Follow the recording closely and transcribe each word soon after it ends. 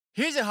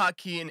Here's a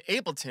hotkey in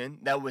Ableton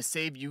that will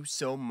save you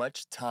so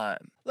much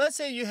time. Let's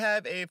say you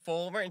have a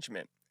full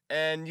arrangement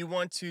and you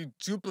want to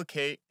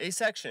duplicate a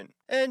section.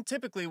 And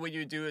typically what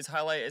you do is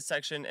highlight a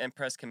section and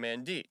press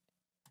Cmd D.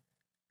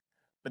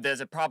 But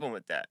there's a problem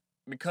with that,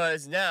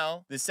 because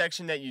now the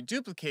section that you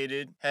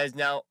duplicated has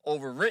now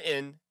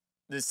overwritten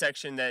the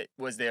section that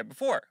was there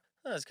before.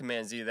 Let's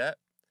Cmd Z that.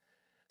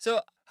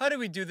 So how do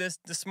we do this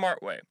the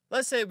smart way?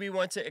 Let's say we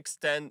want to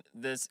extend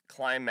this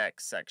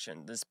climax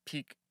section, this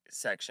peak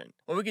section.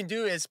 What we can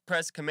do is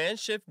press Ctrl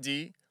Shift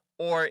D,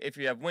 or if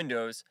you have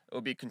Windows, it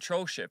will be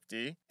Ctrl Shift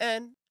D,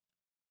 and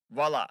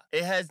voila.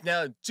 It has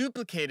now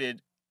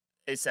duplicated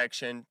a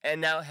section and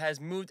now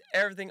has moved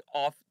everything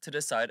off to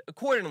the side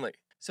accordingly.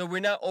 So we're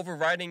not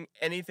overriding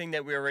anything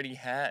that we already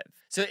have.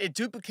 So it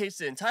duplicates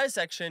the entire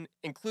section,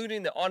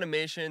 including the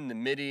automation, the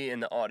MIDI,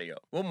 and the audio.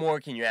 What more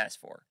can you ask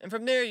for? And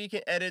from there, you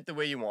can edit the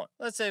way you want.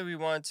 Let's say we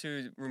want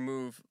to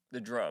remove the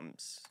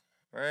drums,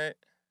 right?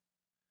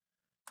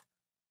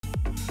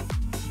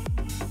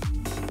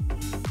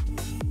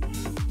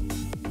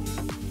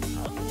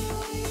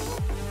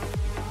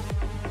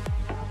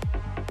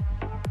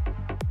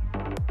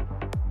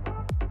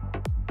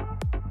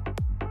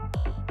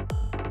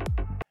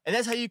 And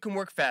that's how you can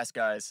work fast,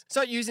 guys.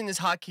 Start using this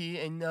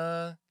hotkey and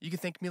you can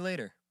thank me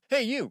later.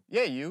 Hey you,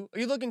 yeah you, are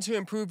you looking to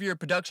improve your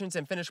productions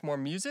and finish more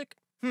music?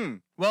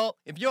 Well,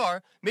 if you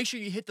are, make sure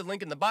you hit the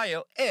link in the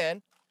bio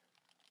and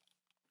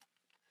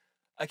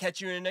I'll catch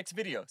you in the next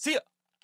video. See ya!